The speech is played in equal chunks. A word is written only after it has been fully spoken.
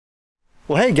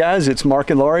Well, hey guys, it's Mark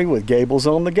and Laurie with Gables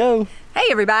on the Go. Hey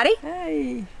everybody.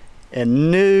 Hey. And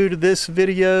new to this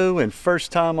video and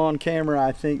first time on camera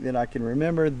I think that I can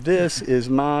remember, this is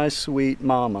my sweet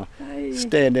mama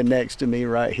standing next to me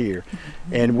right here.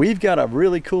 And we've got a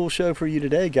really cool show for you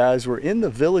today, guys. We're in the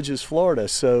Villages, Florida.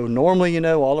 So normally, you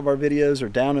know, all of our videos are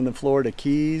down in the Florida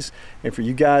Keys. And for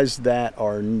you guys that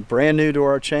are brand new to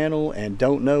our channel and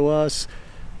don't know us,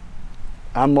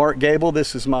 I'm Mark Gable.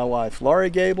 This is my wife, Laurie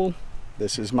Gable.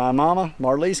 This is my mama,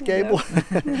 Marlise Gable.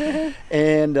 Yep.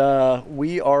 And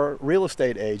we are real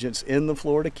estate agents in the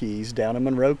Florida Keys down in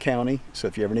Monroe County. So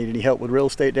if you ever need any help with real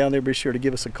estate down there, be sure to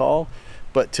give us a call.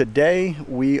 But today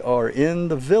we are in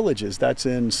the Villages. That's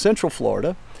in Central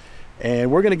Florida. And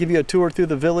we're going to give you a tour through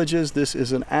the Villages. This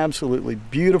is an absolutely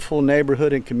beautiful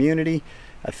neighborhood and community.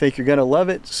 I think you're going to love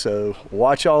it. So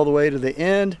watch all the way to the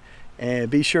end.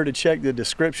 And be sure to check the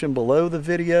description below the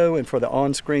video, and for the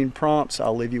on-screen prompts,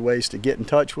 I'll leave you ways to get in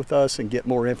touch with us and get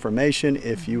more information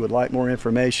if you would like more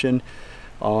information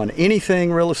on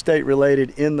anything real estate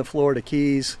related in the Florida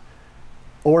Keys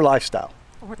or lifestyle.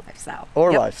 Lifestyle.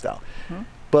 Mm-hmm.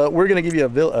 But we're going to give you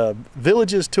a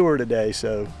Villages tour today,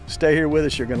 so stay here with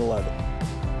us. You're going to love it.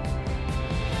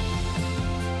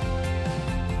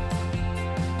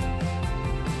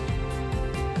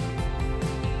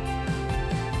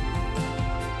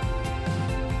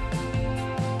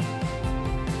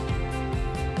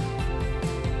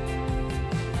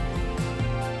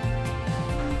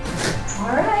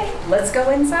 Let's go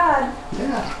inside.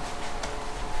 Yeah.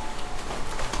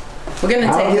 We're going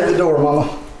to take the door,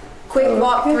 Mama. Quick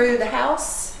walk through the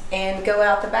house and go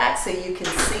out the back so you can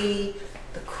see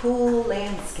the cool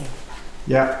landscape.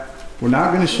 Yeah. We're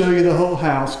not going to show you the whole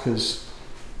house because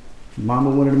Mama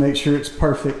wanted to make sure it's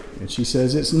perfect, and she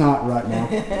says it's not right now.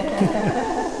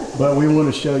 But we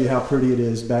want to show you how pretty it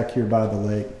is back here by the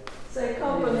lake. Say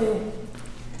company.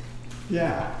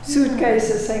 Yeah.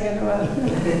 Suitcases hanging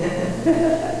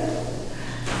around.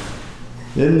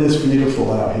 Isn't this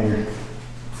beautiful out here?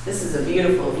 This is a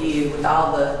beautiful view with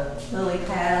all the lily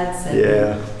pads. And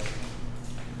yeah.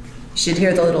 You should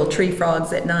hear the little tree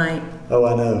frogs at night. Oh,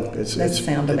 I know. It's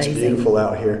beautiful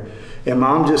out here. And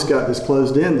Mom just got this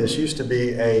closed in. This used to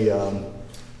be a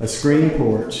screen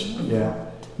porch. Yeah.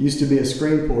 Used to be a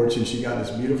screen porch, and she got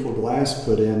this beautiful glass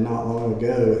put in not long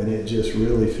ago, and it just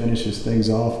really finishes things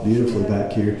off beautifully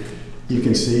back here. You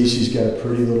can see she's got a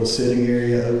pretty little sitting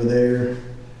area over there.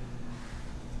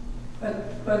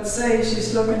 But say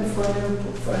she's looking for new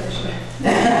furniture.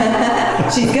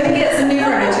 She's going to get some new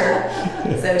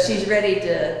furniture, so she's ready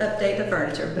to update the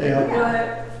furniture. But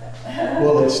yeah.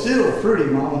 Well, it's still pretty,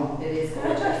 Mama. It is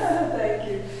gorgeous.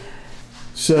 Thank you.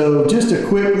 So just a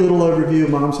quick little overview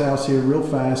of Mom's house here real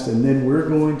fast, and then we're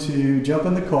going to jump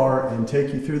in the car and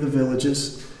take you through the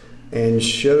Villages and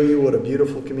show you what a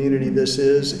beautiful community this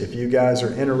is. If you guys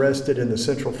are interested in the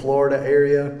Central Florida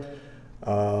area,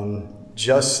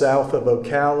 just south of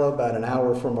Ocala, about an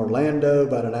hour from Orlando,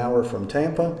 about an hour from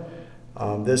Tampa.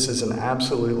 This is an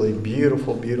absolutely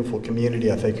beautiful, beautiful community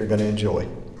I think you're going to enjoy.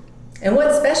 And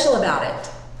what's special about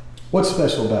it? What's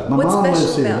special about it? My mom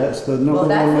lives here. That's the number one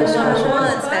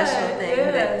special thing.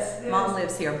 Yes. Mom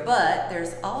lives here. But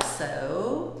there's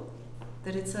also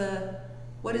that it's a,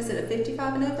 what is it, a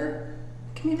 55 and over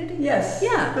community? Yes.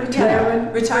 Yeah.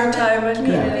 Retirement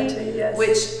community. Yes.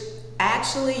 Which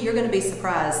actually, you're going to be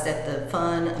surprised at the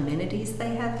fun amenities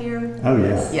they have here. Oh,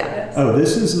 yeah. Yeah. Oh,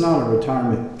 this is not a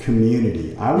retirement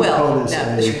community. I would call this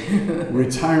a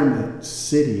retirement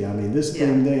city. I mean, this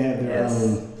thing, they have their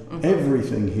own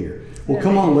everything here. Well,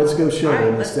 come on, let's go show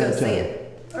them instead of telling.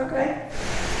 Okay.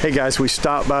 Hey, guys, we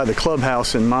stopped by the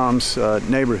clubhouse in Mom's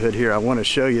neighborhood here. I want to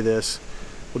show you this.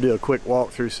 We'll do a quick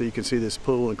walkthrough so you can see this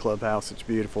pool and clubhouse. It's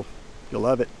beautiful. You'll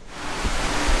love it.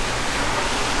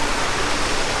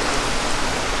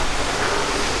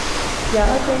 Yeah,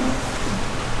 I think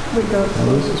we go.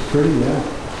 Oh, this is pretty, yeah.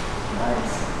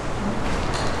 Nice.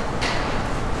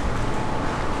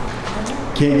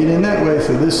 Can't get in that way,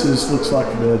 so this looks like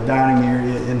the dining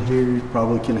area in here. You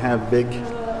probably can have big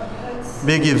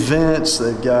events.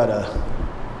 They've got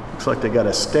looks like they got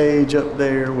a stage up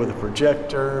there with a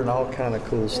projector and all kind of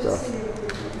cool stuff.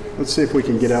 Let's see if we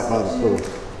can get out by the pool.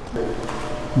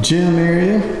 Gym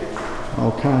area,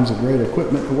 all kinds of great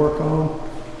equipment to work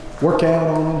out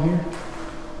on here.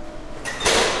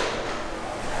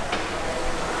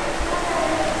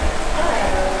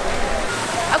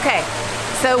 Okay,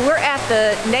 so we're at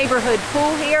the neighborhood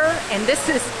pool here, and this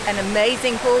is an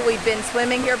amazing pool. We've been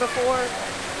swimming here before.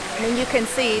 I mean, you can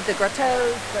see the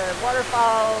grottos, the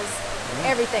waterfalls,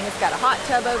 everything. It's got a hot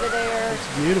tub over there.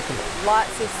 It's beautiful.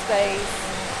 Lots of space.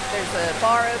 There's a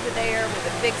bar over there with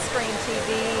a big screen TV.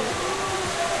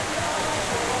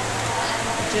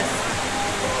 Just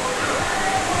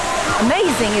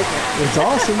amazing, isn't it? It's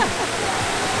awesome.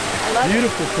 I love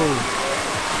Beautiful pool.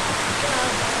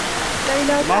 They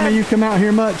know Mama, that. you come out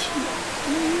here much?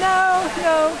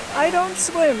 No, I don't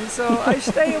swim, so I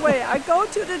stay away. I go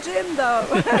to the gym though.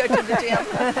 it. Go to the gym.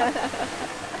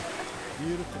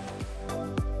 Beautiful.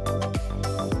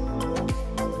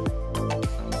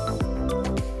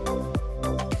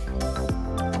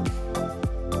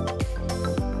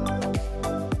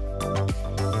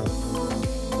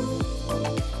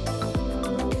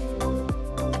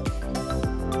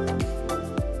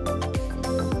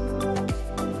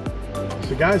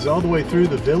 So guys, all the way through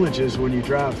the villages when you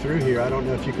drive through here, I don't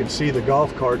know if you can see the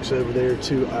golf carts over there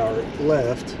to our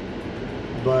left,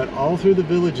 but all through the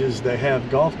villages they have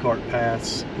golf cart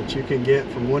paths that you can get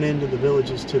from one end of the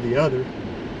villages to the other,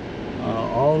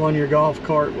 all on your golf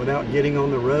cart without getting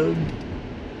on the road.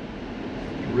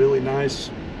 Really nice.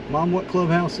 Mom, what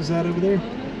clubhouse is that over there?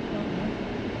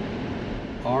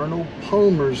 Arnold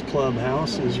Palmer's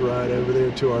clubhouse is right over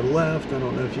there to our left. I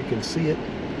don't know if you can see it.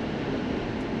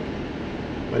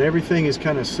 But everything is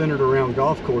kind of centered around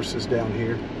golf courses down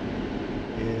here.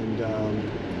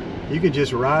 And you can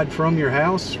just ride from your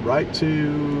house right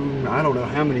to, I don't know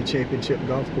how many championship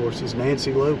golf courses.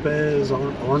 Nancy Lopez,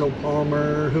 Arnold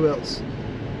Palmer, who else?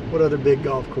 What other big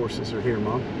golf courses are here,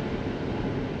 Mom?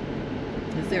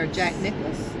 Is there a Jack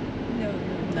Nicklaus?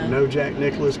 No, No Jack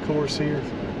Nicklaus course here.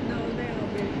 no, they are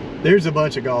big. There's a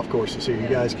bunch of golf courses here. You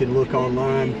guys can look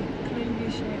online.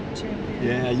 Champion.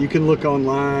 Yeah, you can look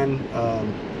online,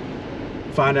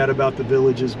 find out about the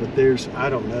villages, but there's, I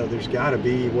don't know, there's got to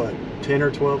be, what, 10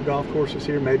 or 12 golf courses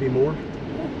here, maybe more? More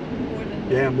than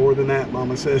Yeah, more than that,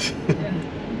 Mama says. that. Yeah.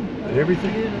 And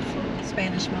everything. Beautiful.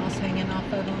 Spanish moss hanging off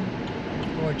of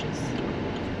them. Gorgeous.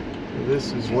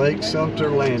 This is Lake Sumter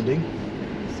Landing.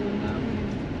 So now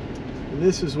And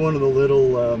this is one of the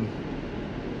little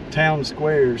town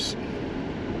squares.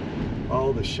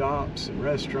 All the shops and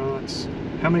restaurants.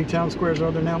 How many town squares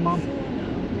are there now, Mom?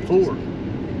 4.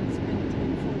 It's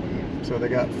been 4 years. So they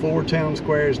got 4 town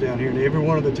squares down here, and every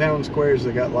one of the town squares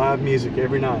they got live music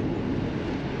every night.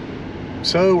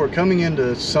 So we're coming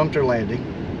into Sumter Landing,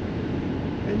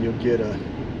 and you'll get a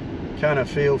kind of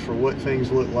feel for what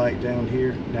things look like down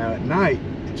here. Now at night,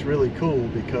 it's really cool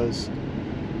because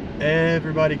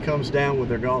everybody comes down with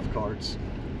their golf carts.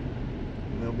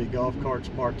 And there'll be golf carts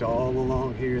parked all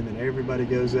along here, and then everybody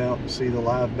goes out to see the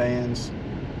live bands,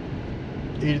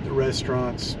 eat at the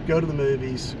restaurants, go to the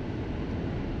movies.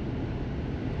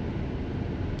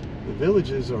 The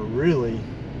villages are really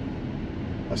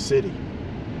a city.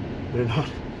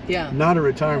 They're not a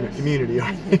retirement community,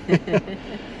 are they?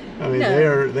 I mean,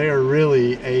 No. they are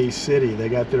really a city. They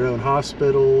got their own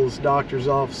hospitals, doctor's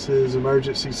offices,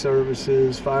 emergency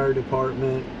services, fire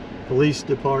department, police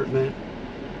department,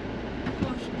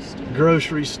 Grocery store.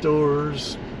 grocery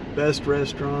stores, best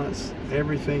restaurants,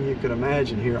 everything you could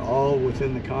imagine here, all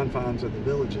within the confines of the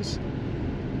villages.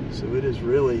 So it is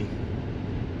really,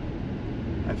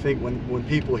 I think when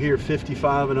people hear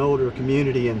 55 and older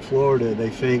community in Florida, they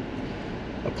think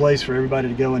a place for everybody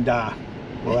to go and die.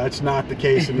 Well, that's not the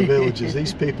case in the villages.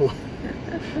 These people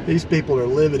are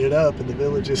living it up in the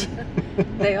villages.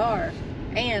 They are.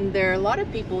 And there are a lot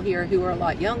of people here who are a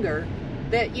lot younger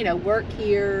that, you know, work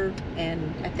here,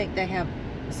 and I think they have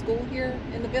school here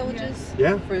in the villages.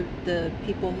 Yeah. For the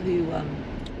people who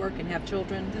work and have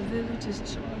children. The village is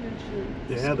charged.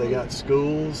 Yeah, they got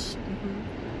schools,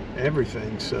 Mhm.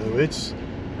 everything. So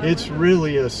it's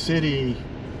really a city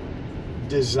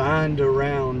designed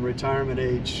around retirement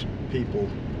age people,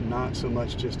 not so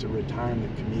much just a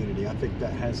retirement community. I think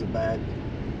that has a bad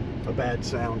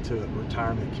sound to it,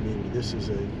 retirement community. This is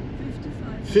a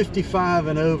 55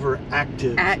 and over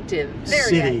active Very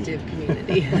city. active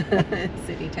community.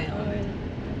 City town.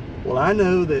 Well, I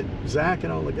know that Zach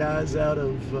and all the guys out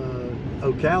of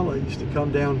Ocala used to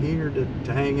come down here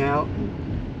to hang out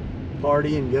and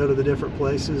party and go to the different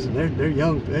places, and they're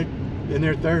young, they're in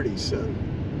their 30s, so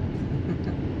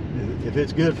if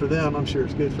it's good for them, I'm sure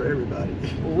it's good for everybody.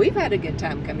 Well, we've had a good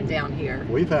time coming down here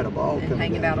We've had a ball and coming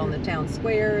hanging down out on here. the town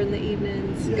square in the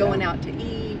evenings, Yeah. going out to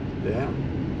eat, Yeah,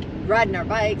 riding our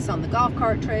bikes on the golf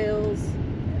cart trails,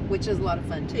 which is a lot of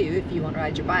fun too if you want to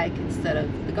ride your bike instead of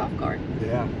the golf cart.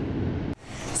 yeah.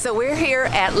 So we're here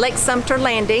at Lake Sumter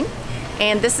Landing,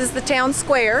 and this is the town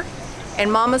square.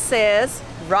 And Mama says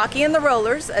Rocky and the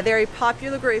Rollers, a very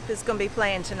popular group, is going to be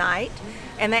playing tonight.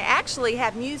 And they actually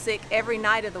have music every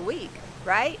night of the week,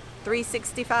 right?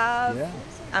 365. Yeah.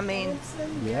 I mean,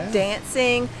 Yeah.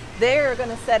 dancing. They're going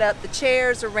to set up the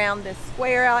chairs around this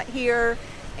square out here,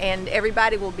 and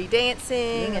everybody will be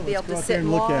dancing and be able to sit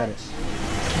and look watch. at it.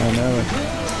 I know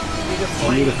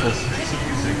it. Beautiful.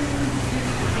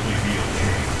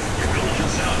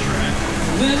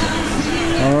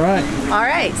 All right. All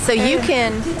right, so you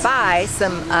can buy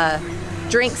some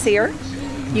drinks here.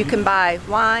 You can buy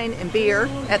wine and beer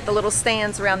at the little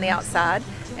stands around the outside,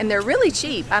 and they're really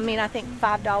cheap. I mean, I think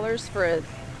 $5 for a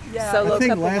solo I think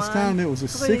cup of last wine. time it was a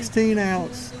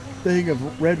 16-ounce thing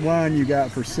of red wine you got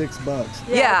for $6.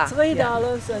 Yeah.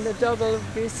 $3 and a double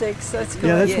would be $6. That's good.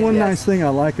 Yeah, that's one yes. nice thing I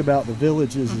like about the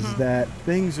Villages is that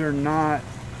things are not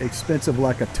expensive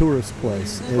like a tourist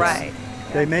place. It's- Right.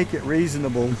 They make it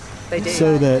reasonable They do.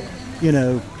 so that, you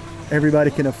know,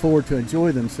 everybody can afford to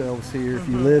enjoy themselves here. If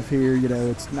you live here, you know,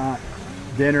 it's not,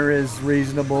 dinner is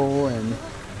reasonable and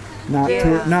not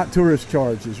Yeah. not tourist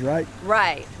charges, right?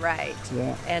 Right, right.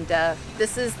 Yeah. And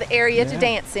this is the area to Yeah.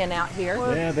 dance in out here.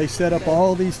 Yeah, they set up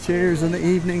all these chairs in the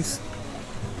evenings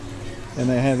and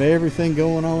they have everything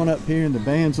going on up here, and the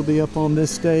bands will be up on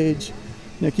this stage.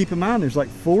 Now keep in mind there's like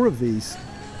 4 of these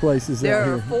places There out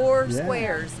are here. 4 Yeah.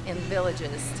 squares in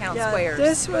Villages, town Yeah, squares.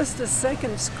 this was the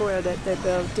second square that they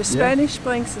built. The Spanish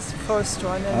Springs is the first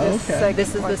one, and Oh, this okay. second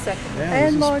This is one. the second. Yeah, And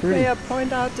this is Mark, pretty. may I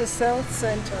point out the sales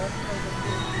center?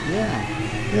 Yeah.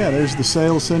 Yeah, there's the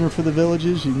sales center for the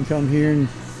Villages. You can come here and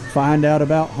find out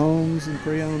about homes and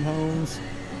pre-owned homes.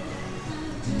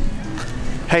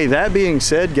 Hey, that being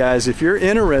said, guys, if you're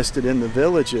interested in the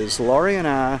Villages, Laurie and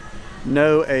I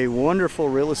know a wonderful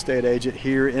real estate agent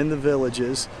here in the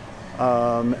Villages.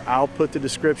 I'll put the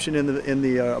description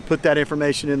put that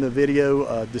information in the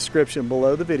video description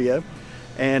below the video.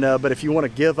 And but if you want to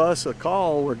give us a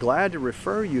call, we're glad to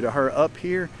refer you to her up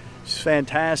here. She's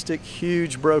fantastic,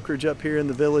 huge brokerage up here in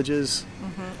the Villages.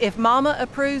 If Mama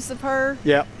approves of her,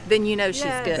 Yep, then you know she's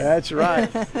Yes. good. that's right.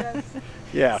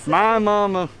 Yeah, if my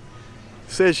mama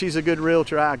says she's a good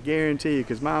realtor, I guarantee you,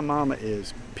 because my mama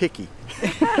is picky.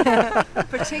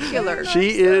 Particular.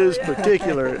 She is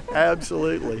particular,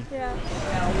 absolutely. Yeah.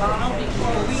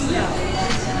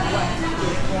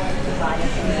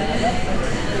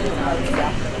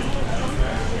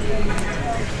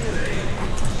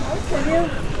 Can you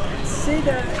see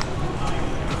the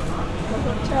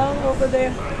hotel over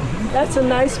there? That's a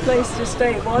nice place to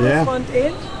stay. Waterfront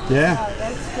Inn. Yeah.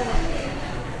 That's good.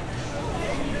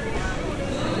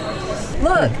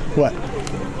 Look,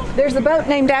 What? there's a boat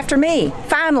named after me.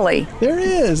 Finally. There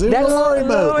is. There's That's the Laurie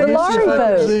boat. the Let me see Laurie if I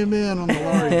can boat. zoom in on the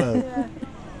Laurie boat.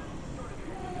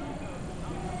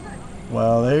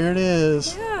 Well, there it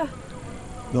is. Yeah.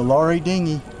 The Laurie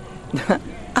dinghy.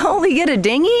 I only get a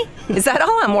dinghy? Is that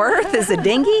all I'm worth? Is a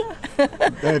dinghy?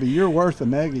 Baby, you're worth a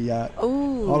mega yacht.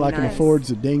 Ooh, All I can nice. afford is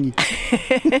a dinghy.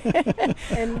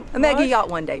 And A mega Mark, yacht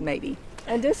one day, maybe.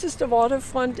 And this is the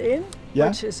Waterfront Inn, Yeah.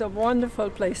 which is a wonderful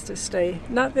place to stay.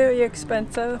 Not very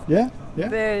expensive. Yeah, yeah.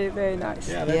 Very, very nice.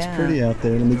 Yeah, that's Yeah. pretty out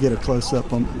there. Let me get a close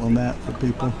up on that for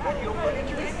people.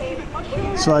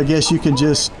 So I guess you can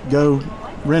just go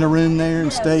rent a room there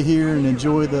and stay here and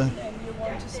enjoy the.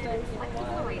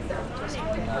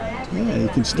 Yeah, you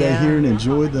can stay Yeah. here and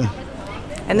enjoy the.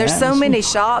 And there's so Atmosphere. many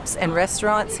shops and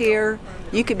restaurants here.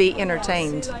 You could be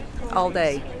entertained all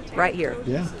day right here.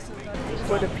 Yeah.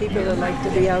 For the people that like to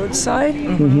be outside,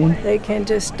 they can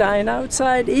just dine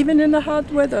outside, even in the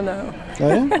hot weather now. Oh,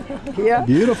 yeah? Yeah.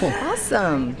 Beautiful.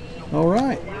 Awesome. All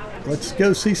right, let's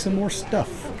go see some more stuff.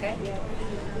 Okay.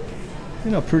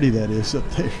 You know how pretty that is up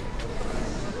there.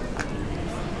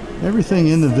 Everything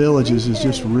in the Villages is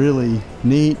just really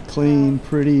neat, clean,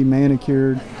 pretty,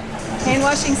 manicured. Hand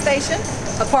washing station,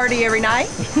 a party every night.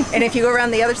 And if you go around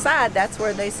the other side, that's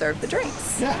where they serve the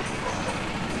drinks. Yeah.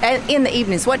 And in the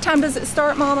evenings, what time does it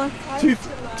start, Mama?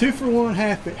 Two for one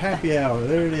happy hour.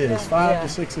 There it is, 5 Yeah. to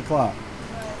 6 o'clock.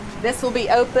 This will be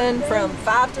open from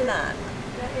 5 to 9.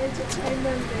 The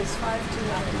entertainment is 5 to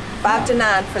 9. 5 to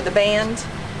 9 for the band.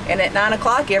 And at 9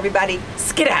 o'clock, everybody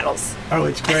skedaddles. Oh,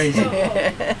 it's crazy.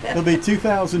 There'll be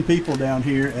 2,000 people down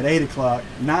here at 8 o'clock.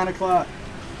 9 o'clock,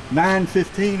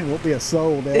 9:15, it won't be a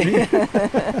soul down here.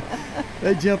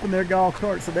 They jump in their golf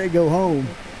carts and they go home.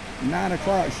 9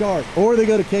 o'clock sharp. Or they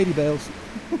go to Katie Bell's.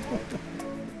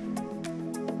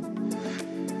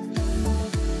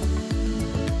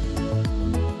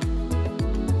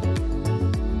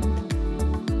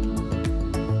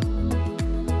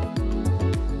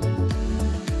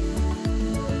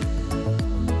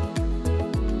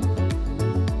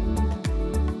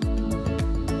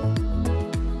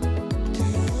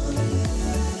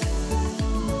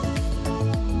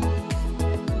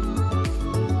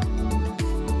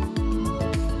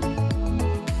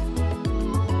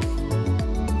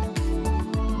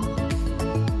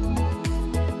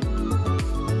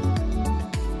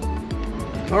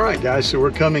 All right, guys, so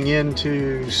we're coming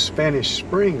into Spanish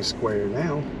Springs Square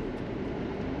now.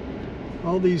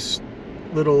 All these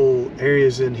little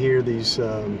areas in here, these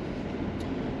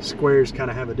squares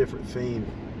kind of have a different theme.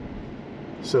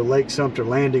 So Lake Sumter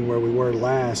Landing, where we were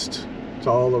last, it's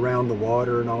all around the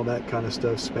water and all that kind of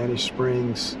stuff. Spanish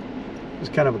Springs is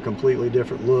kind of a completely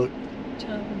different look,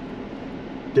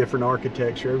 different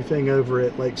architecture. Everything over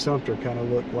at Lake Sumter kind of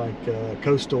looked like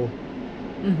coastal,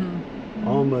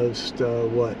 almost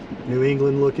what, New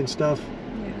England looking stuff.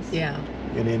 Yes. Yeah.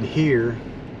 And in here,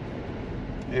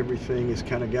 everything has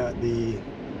kind of got the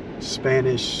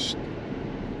Spanish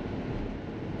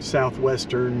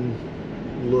southwestern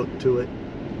look to it.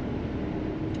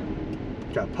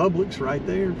 Got Publix right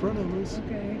there in front of us.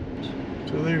 Okay.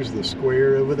 So there's the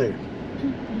square over there.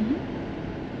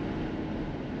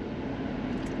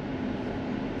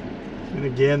 And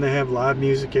again, they have live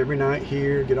music every night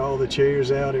here. Get all the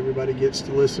chairs out. Everybody gets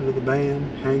to listen to the band,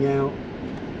 hang out,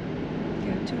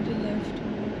 Yeah, to the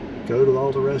left. go to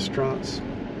all the restaurants.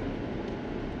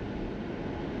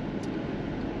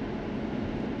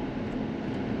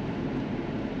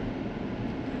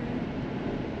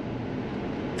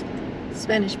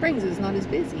 Spanish Springs is not as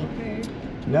busy. Okay.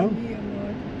 No, Here,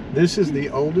 Lord. this is the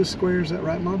oldest square. Is that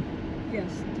right, Mom? Yes,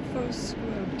 the first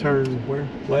square. Turn where?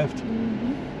 Left?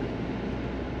 And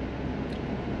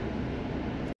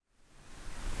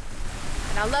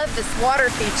I love this water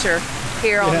feature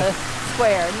here on the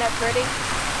square. Isn't that pretty?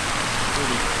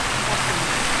 Got some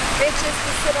benches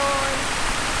to sit on,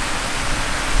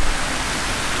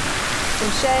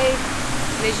 some shade.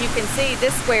 And as you can see,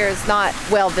 this square is not,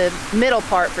 well, the middle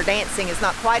part for dancing is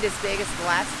not quite as big as the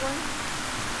last one,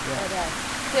 but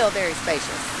still very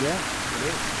spacious. Yeah, it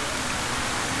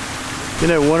is. You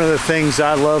know, one of the things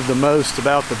I love the most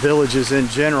about the Villages in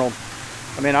general,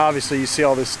 I mean, obviously you see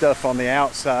all this stuff on the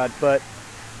outside, but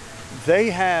they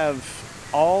have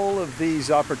all of these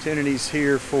opportunities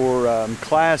here for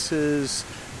classes.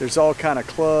 There's all kind of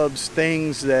clubs,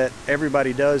 things that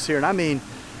everybody does here. And I mean,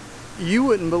 you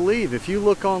wouldn't believe if you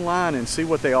look online and see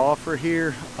what they offer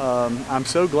here. I'm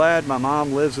so glad my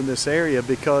mom lives in this area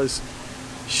because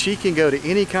she can go to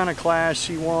any kind of class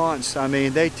she wants. I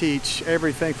mean, they teach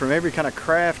everything from every kind of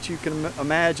craft you can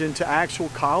imagine to actual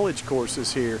college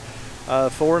courses here,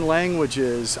 foreign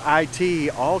languages, IT,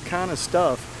 all kind of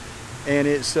stuff. And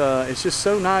it's just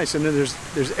so nice. And then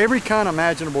there's every kind of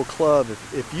imaginable club.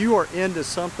 If you are into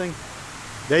something,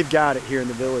 they've got it here in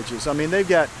the Villages. I mean, they've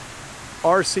got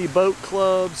RC boat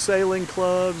clubs, sailing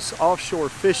clubs, offshore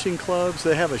fishing clubs.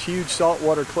 They have a huge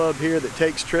saltwater club here that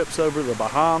takes trips over the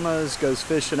Bahamas, goes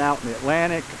fishing out in the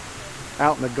Atlantic,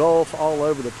 out in the Gulf, all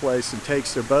over the place, and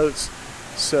takes their boats.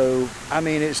 So, I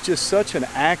mean, it's just such an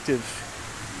active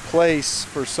place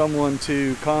for someone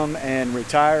to come and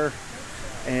retire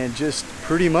and just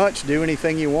pretty much do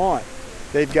anything you want.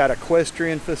 They've got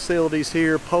equestrian facilities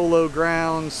here, polo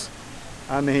grounds.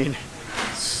 I mean,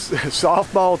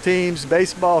 softball teams,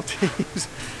 baseball teams.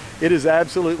 It is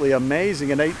absolutely amazing.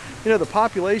 And they, you know, the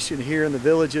population here in the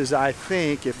Villages, I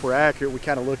think, if we're accurate, we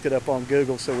kind of looked it up on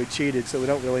Google, so we cheated, so we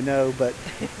don't really know, but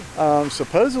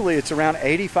supposedly it's around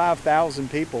 85,000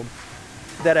 people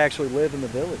that actually live in the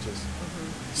Villages.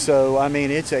 So, I mean,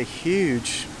 it's a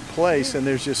huge place and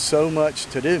there's just so much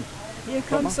to do. Here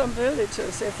come some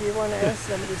villagers if you want to ask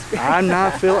them to speak. I'm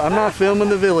not filming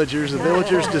the villagers. The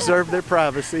villagers deserve their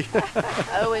privacy.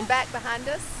 Oh, and back behind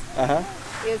us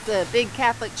is a big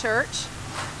Catholic church.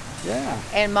 Yeah.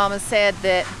 And Mama said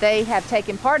that they have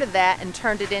taken part of that and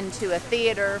turned it into a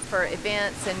theater for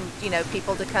events and, you know,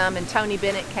 people to come. And Tony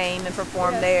Bennett came and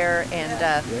performed there.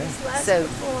 And His last so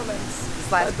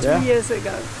performance 2 years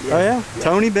ago. Yes. Oh yeah,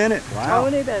 Tony Bennett. Wow.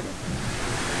 Tony Bennett.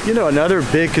 You know, another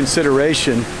big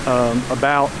consideration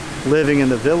about living in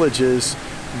the Villages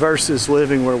versus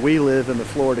living where we live in the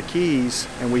Florida Keys,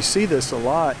 and we see this a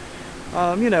lot.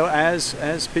 You know,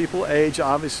 as people age,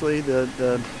 obviously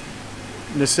the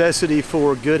necessity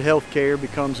for good health care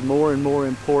becomes more and more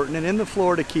important. And in the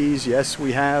Florida Keys, yes,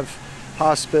 we have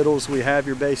hospitals, we have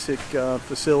your basic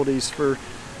facilities for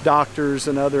doctors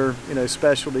and other, you know,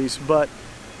 specialties, but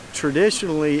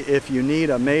traditionally, if you need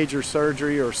a major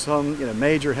surgery or some, you know,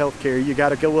 major health care, you got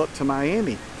to go up to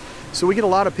Miami. So we get a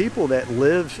lot of people that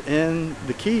live in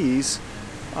the Keys.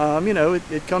 You know,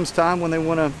 it comes time when they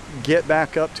want to get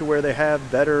back up to where they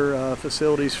have better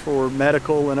facilities for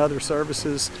medical and other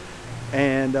services.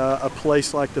 And a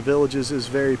place like the Villages is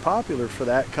very popular for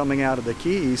that, coming out of the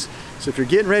Keys. So if you're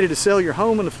getting ready to sell your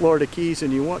home in the Florida Keys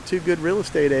and you want two good real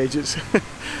estate agents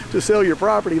to sell your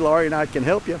property, Laurie and I can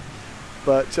help you.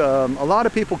 But a lot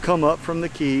of people come up from the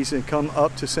Keys and come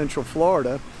up to Central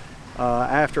Florida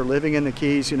after living in the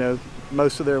Keys, you know,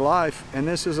 most of their life, and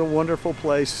this is a wonderful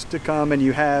place to come, and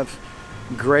you have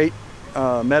great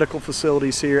medical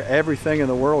facilities here, everything in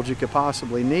the world you could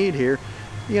possibly need here.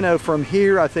 You know, from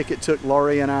here, I think it took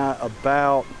Laurie and I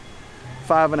about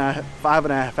five and a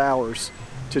half hours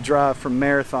to drive from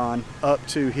Marathon up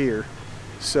to here.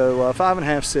 So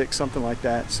 5.5, 6, something like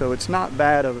that. So it's not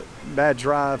a bad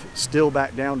drive still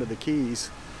back down to the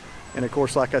Keys. And of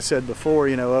course, like I said before,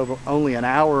 you know, only an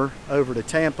hour over to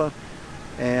Tampa,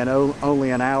 and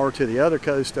only an hour to the other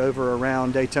coast over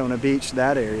around Daytona Beach,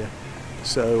 that area.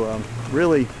 So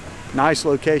really nice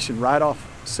location right off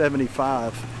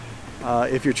 75.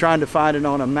 If you're trying to find it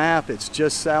on a map, it's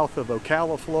just south of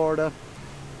Ocala, Florida,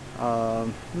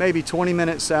 maybe 20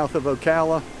 minutes south of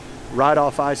Ocala, right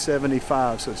off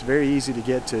I-75, so it's very easy to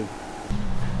get to.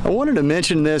 I wanted to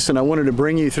mention this, and I wanted to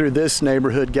bring you through this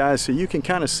neighborhood, guys, so you can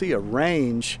kind of see a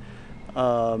range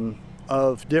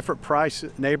of different price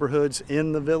neighborhoods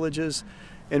in the villages.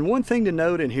 And one thing to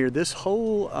note in here, this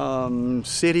whole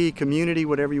city, community,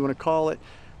 whatever you want to call it,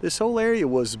 this whole area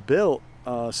was built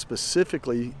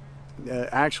specifically,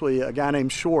 actually a guy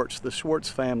named Schwartz, the Schwartz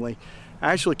family,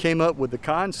 actually came up with the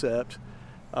concept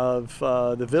of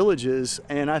the villages,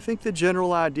 and I think the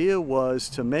general idea was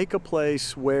to make a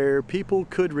place where people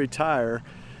could retire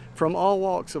from all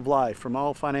walks of life, from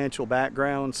all financial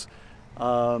backgrounds.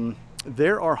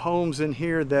 There are homes in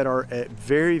here that are at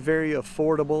very, very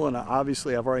affordable, and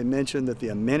obviously I've already mentioned that the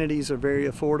amenities are very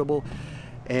affordable,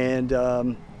 and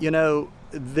you know,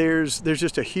 there's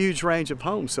just a huge range of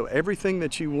homes, so everything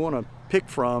that you want to pick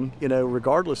from, you know,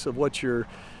 regardless of what your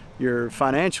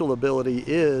financial ability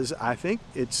is, I think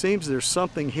it seems there's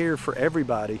something here for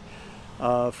everybody,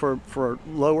 for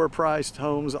lower priced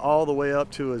homes all the way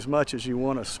up to as much as you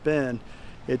want to spend.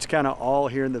 It's kind of all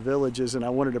here in the villages, and I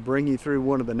wanted to bring you through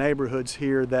one of the neighborhoods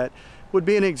here that would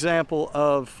be an example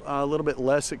of a little bit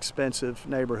less expensive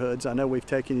neighborhoods. I know we've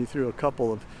taken you through a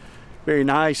couple of very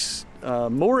nice,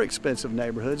 more expensive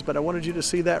neighborhoods, but I wanted you to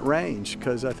see that range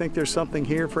because I think there's something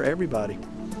here for everybody.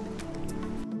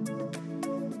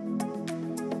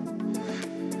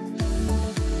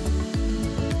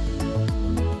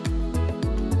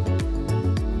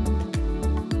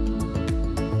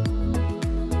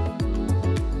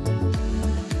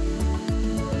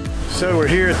 So we're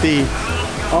here at the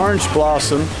Orange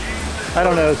Blossom. I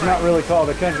don't know, it's not really called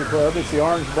a country club. It's the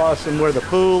Orange Blossom where the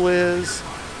pool is,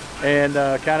 and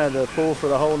kind of the pool for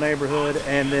the whole neighborhood,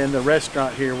 and then the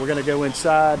restaurant here. We're gonna go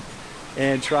inside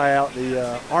and try out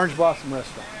the Orange Blossom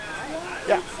restaurant.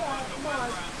 Yeah.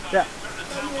 Yeah.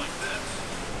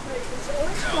 It's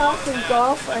Orange Blossom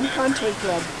Golf and Country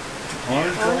Club.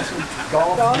 Orange Blossom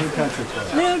Golf and Country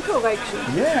Club. Little correction.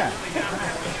 Yeah.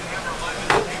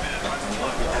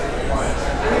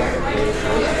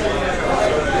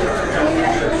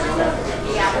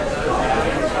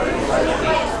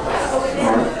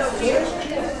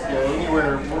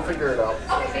 Anywhere, we'll figure it out.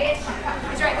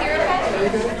 It's right here,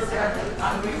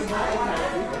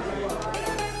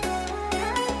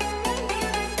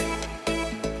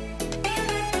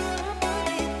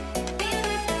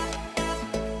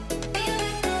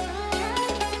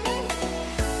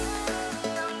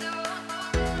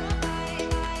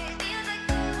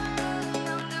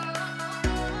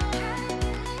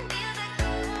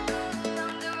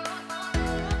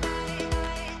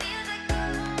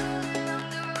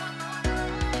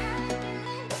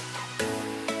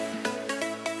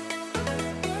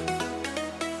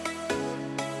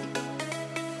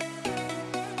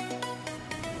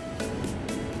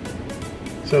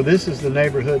 So this is the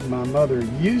neighborhood my mother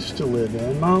used to live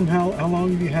in. Mom, how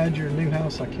long have you had your new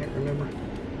house? I can't remember.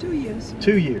 2 years.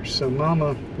 2 years. So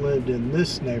Mama lived in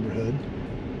this neighborhood.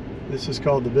 This is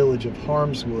called the Village of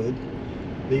Harmswood.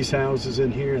 These houses in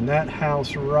here, and that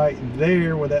house right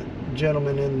there where that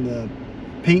gentleman in the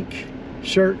pink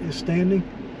shirt is standing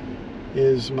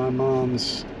is my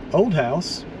mom's old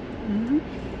house. Mm-hmm.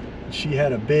 She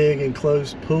had a big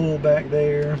enclosed pool back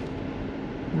there.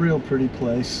 Real pretty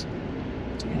place.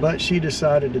 But she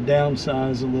decided to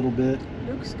downsize a little bit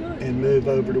Looks good. and move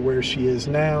over to where she is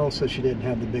now, so she didn't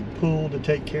have the big pool to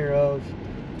take care of.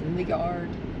 In the yard.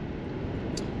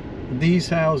 These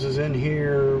houses in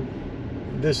here,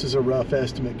 this is a rough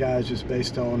estimate, guys, just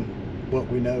based on what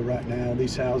we know right now.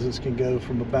 These houses can go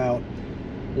from about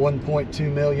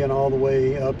 1.2 million all the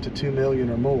way up to 2 million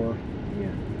or more. Yeah.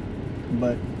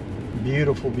 But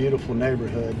beautiful, beautiful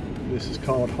neighborhood. This is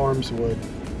called Harmswood.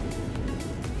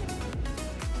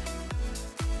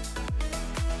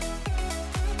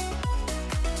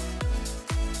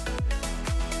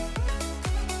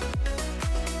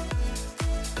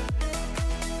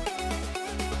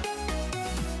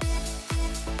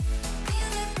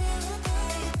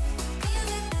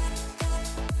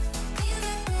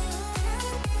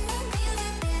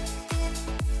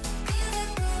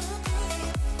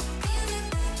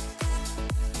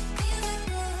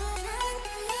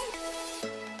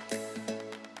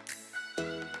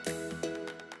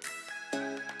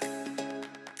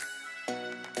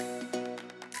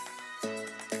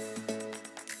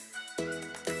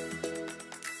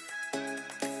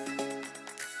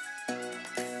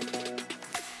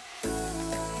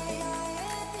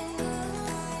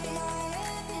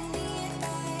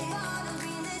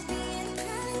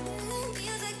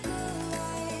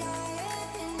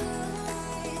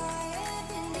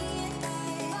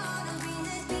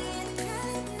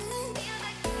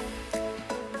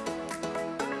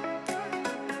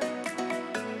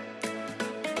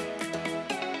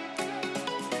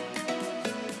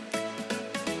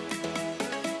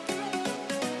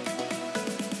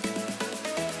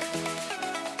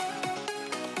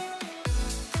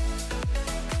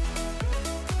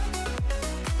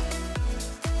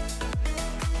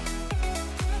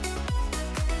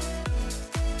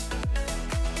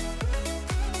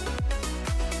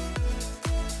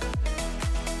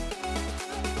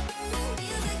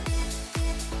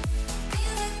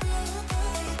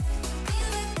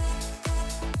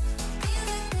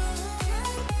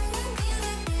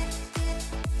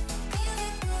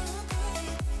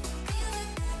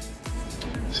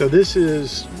 So this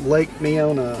is Lake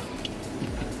Meona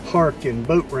Park and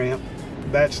boat ramp.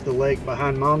 That's the lake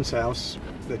behind Mom's house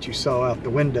that you saw out the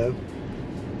window.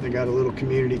 They got a little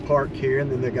community park here,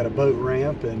 and then they got a boat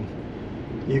ramp, and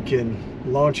you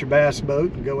can launch your bass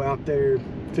boat and go out there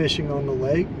fishing on the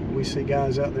lake. We see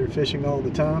guys out there fishing all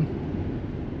the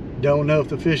time. Don't know if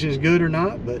the fishing is good or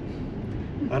not, but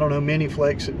I don't know many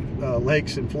lakes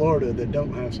in Florida that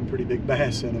don't have some pretty big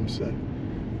bass in them. So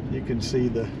you can see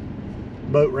the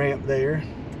boat ramp there,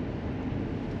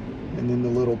 and then the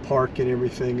little park and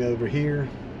everything over here.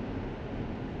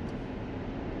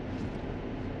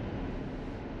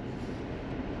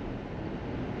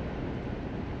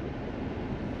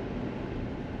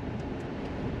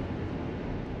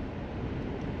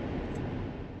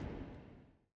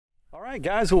 All right,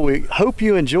 guys, well, we hope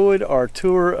you enjoyed our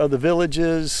tour of the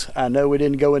villages. I know we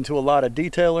didn't go into a lot of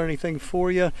detail or anything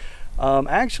for you.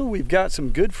 Actually, we've got some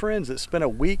good friends that spent a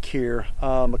week here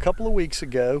a couple of weeks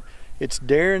ago. It's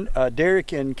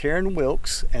Derek and Karen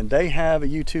Wilkes, and they have a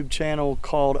YouTube channel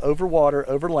called Over Water,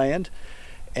 Over Land.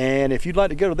 And if you'd like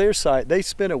to go to their site, they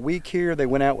spent a week here. They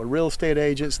went out with real estate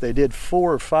agents. They did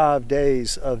 4 or 5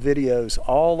 days of videos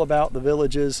all about the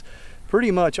villages.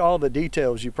 Pretty much all the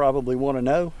details you probably want to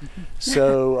know.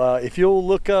 So if you'll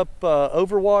look up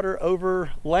Over Water,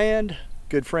 Over Land,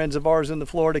 good friends of ours in the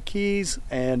Florida Keys,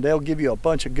 and they'll give you a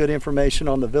bunch of good information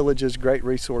on the villages. Great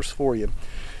resource for you.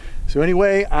 So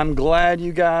anyway, I'm glad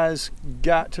you guys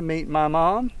got to meet my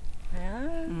mom.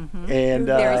 And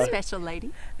very special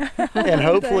lady. And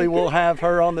hopefully we'll have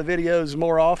her on the videos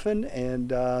more often.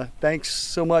 And thanks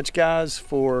so much, guys,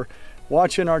 for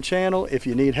watching our channel. If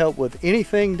you need help with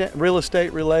anything real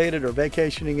estate related or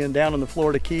vacationing down in the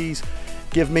Florida Keys,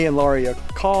 give me and Laurie a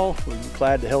call. We're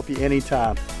glad to help you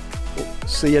anytime. We'll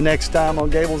see you next time on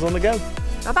Gables on the Go.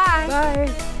 Bye-bye.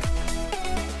 Bye.